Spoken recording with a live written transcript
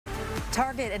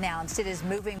Target announced it is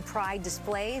moving Pride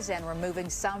displays and removing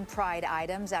some Pride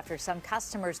items after some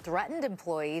customers threatened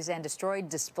employees and destroyed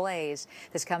displays.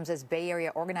 This comes as Bay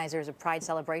Area organizers of Pride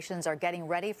celebrations are getting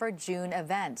ready for June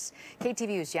events.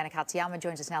 KTVU's Jana Katsuyama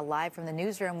joins us now live from the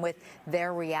newsroom with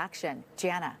their reaction.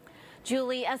 Jana.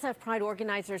 Julie, SF Pride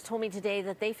organizers told me today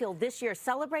that they feel this year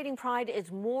celebrating Pride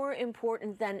is more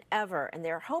important than ever, and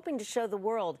they're hoping to show the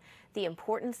world the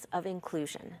importance of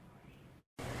inclusion.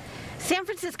 San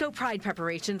Francisco Pride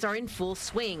preparations are in full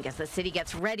swing as the city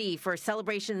gets ready for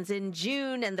celebrations in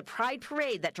June and the Pride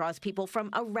Parade that draws people from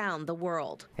around the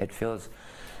world. It feels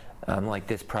like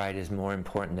this Pride is more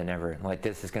important than ever. Like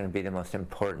this is going to be the most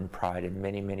important Pride in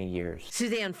many, many years.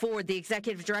 Suzanne Ford, the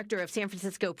executive director of San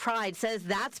Francisco Pride, says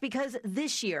that's because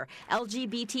this year,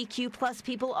 LGBTQ+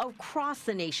 people across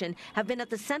the nation have been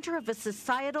at the center of a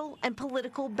societal and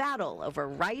political battle over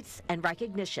rights and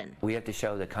recognition. We have to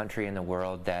show the country and the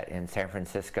world that in San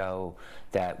Francisco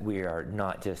that we are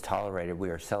not just tolerated, we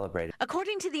are celebrated.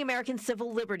 According to the American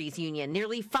Civil Liberties Union,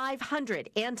 nearly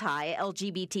 500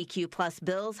 anti-LGBTQ+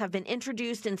 bills have been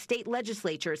introduced in state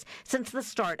legislatures since the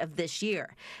start of this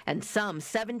year. And some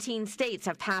 17 states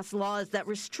have passed laws that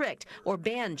restrict or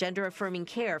ban gender-affirming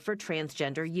care for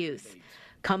transgender youth.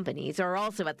 Companies are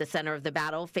also at the center of the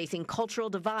battle, facing cultural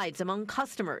divides among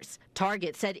customers.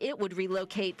 Target said it would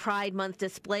relocate Pride Month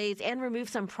displays and remove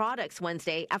some products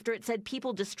Wednesday after it said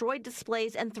people destroyed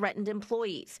displays and threatened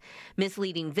employees.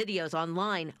 Misleading videos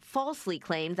online falsely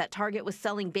claimed that Target was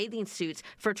selling bathing suits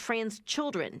for trans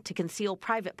children to conceal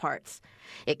private parts.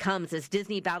 It comes as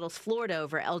Disney battles Florida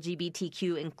over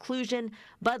LGBTQ inclusion,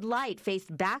 Bud Light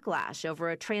faced backlash over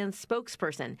a trans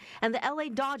spokesperson, and the LA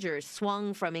Dodgers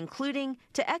swung from including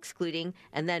to excluding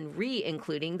and then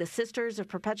re-including the Sisters of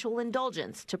Perpetual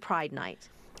Indulgence to Pride Night.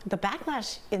 The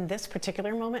backlash in this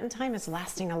particular moment in time is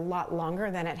lasting a lot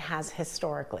longer than it has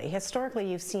historically. Historically,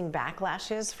 you've seen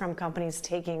backlashes from companies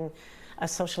taking a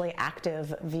socially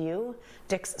active view.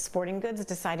 Dick's Sporting Goods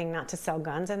deciding not to sell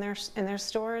guns in their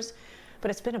stores. But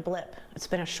it's been a blip. It's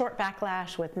been a short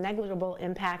backlash with negligible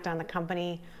impact on the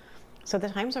company. So the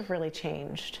times have really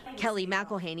changed. Kelly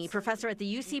McElhaney, professor at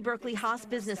the UC Berkeley Haas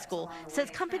Business School, says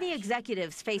company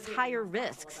executives face higher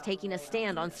risks taking a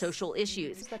stand on social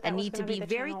issues and need to be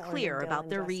very clear about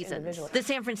their reasons. The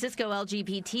San Francisco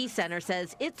LGBT Center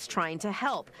says it's trying to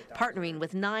help, partnering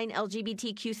with 9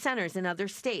 LGBTQ centers in other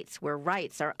states where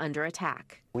rights are under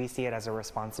attack. We see it as a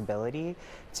responsibility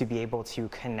to be able to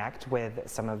connect with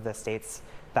some of the states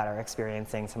that are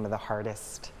experiencing some of the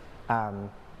hardest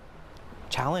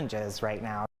challenges right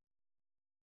now.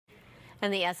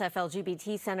 And the SF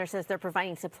LGBT Center says they're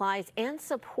providing supplies and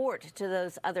support to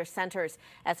those other centers.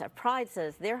 SF Pride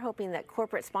says they're hoping that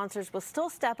corporate sponsors will still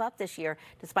step up this year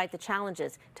despite the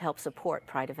challenges to help support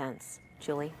Pride events.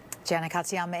 Julie? Jana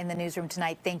Katsuyama in the newsroom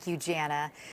tonight. Thank you, Jana.